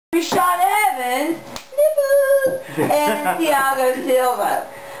Rashad Evans, and Thiago Silva.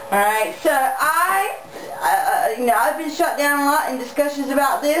 Alright, so I've been shut down a lot in discussions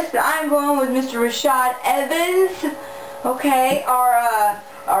about this, but I'm going with Mr. Rashad Evans, okay,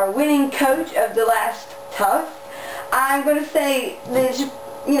 our winning coach of the last tough. I'm going to say that,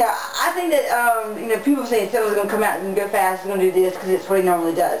 I think that, people say Silva's going to come out and go fast, he's going to do this because it's what he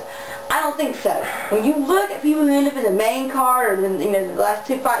normally does. I don't think so. When you look at people who end up in the main card or the last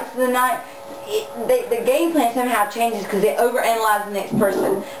two fights of the night, the game plan somehow changes because they overanalyze the next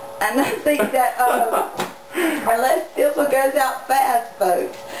person. And I think that unless Silva goes out fast,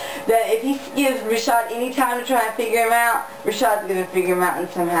 folks, that if he gives Rashad any time to try and figure him out, Rashad's going to figure him out and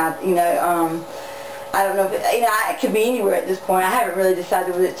somehow, I don't know if it could be anywhere at this point. I haven't really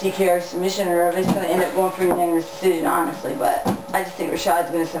decided whether it's TKO submission or if it's going to end up going for a unanimous decision, honestly. But I just think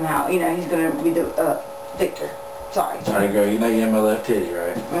Rashad's going to somehow, he's going to be the victor. Sorry. Sorry, girl. You know you're in my left titty,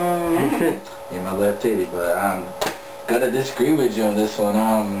 right? You're in my left titty, but I'm going to disagree with you on this one.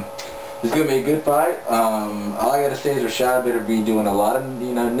 It's going to be a good fight. All I got to say is Rashad better be doing a lot of,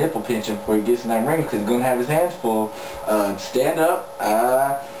 nipple pinching before he gets in that ring because he's going to have his hands full. Stand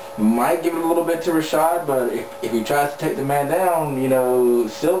up. Might give it a little bit to Rashad, but if he tries to take the man down,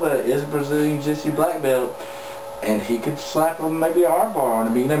 Silva is a Brazilian Jiu-Jitsu black belt, and he could slap him maybe an armbar on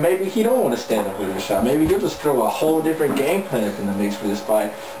him. Maybe he don't want to stand up with Rashad. Maybe he'll just throw a whole different game plan in the mix for this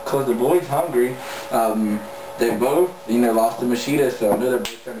fight, because the boy's hungry. They both, lost to Machida, so I know they're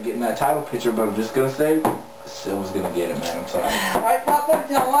both trying to get in that title picture, but I'm just going to say, Silva's going to get it, man. I'm sorry. All right, Papa,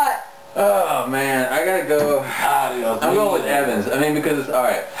 tell what? Oh man, I gotta go. I'm going with Evans. Because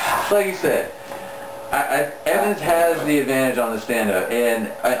alright, like you said, Evans has the advantage on the stand-up,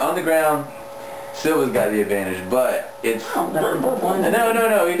 and on the ground, Silva's got the advantage. But it's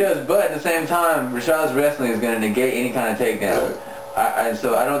no, he does. But at the same time, Rashad's wrestling is going to negate any kind of takedown.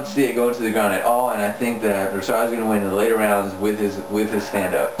 So I don't see it going to the ground at all, and I think that Rashad's going to win in the later rounds with his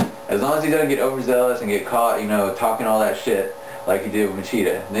stand-up. As long as he doesn't get overzealous and get caught, talking all that shit like he did with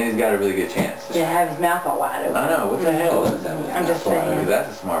Machida, then he's got a really good chance. Yeah, have his mouth all wide open. I know, what the hell is that? I'm just saying.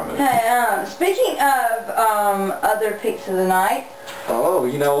 That's a smart move. Hey, speaking of other picks of the night. Oh,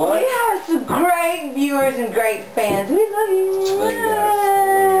 you know what? We have some great viewers and great fans. We love you.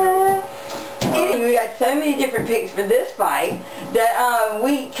 Anyway, we got so many different picks for this fight that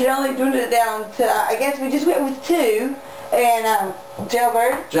we can only dwindle it down to, I guess we just went with two. And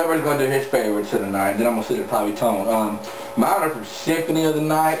Gilbert's going to do his favorites for the night. Then I'm going to sit at probably Tone. Mine are from Symphony of the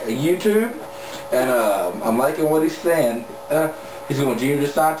Night, YouTube. And I'm liking what he's saying. He's going Junior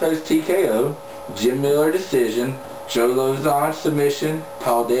Santos TKO, Jim Miller decision, Joe Lauzon submission,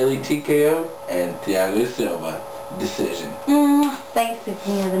 Paul Daley TKO, and Thiago Silva decision. Thanks,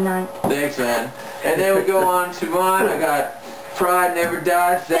 Symphony of the Night. Thanks, man. And then we go on to mine. I got Pride Never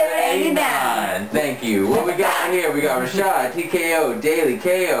Dies, 789. Thank you. What we got here? We got Rashad, TKO, Daley,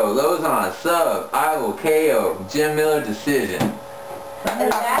 KO, Lauzon, sub, Yvel, KO, Jim Miller, decision.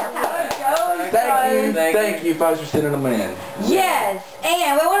 And that's how it goes. Thank you folks for sending them in. Yes,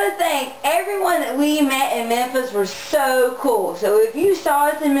 and we want to thank everyone that we met in Memphis. Were so cool. So if you saw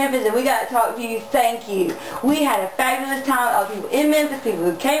us in Memphis and we got to talk to you, thank you. We had a fabulous time. All the people in Memphis, people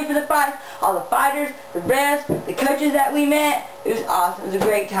who came for the fights, all the fighters, the refs, the coaches that we met. It was awesome. It was a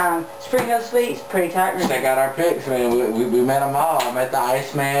great time. Spring Hill Suites, pretty tight room. Check out our picks, man. We met them all. I met the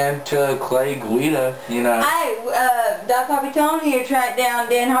Iceman, Chug, Clay, Guida, Hey, Doc Papi Tone here tracked down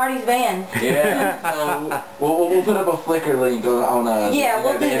Dan Hardy's van. Yeah. We'll put up a Flickr link on we'll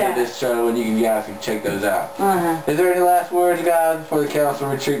the end of this show, and you guys can check those out. Is there any last words, guys, before the council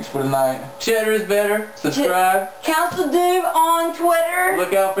retreats for the night? Cheddar is better. Subscribe. Council Doom on Twitter.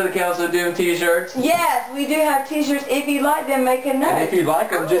 Look out for the Council of Doom t-shirts. Yes, we do have t-shirts. If you'd like them, make a note. And if you'd like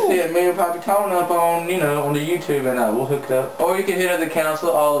them, just hit me and Papi Tone up on, on the YouTube, and we'll hook it up. Or you can hit up the council,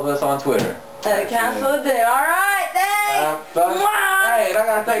 all of us on Twitter. The Council of Doom. All right, thanks. Hey, and I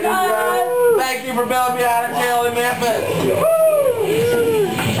gotta thank you guys. Thank you for bailing me out of jail in Memphis.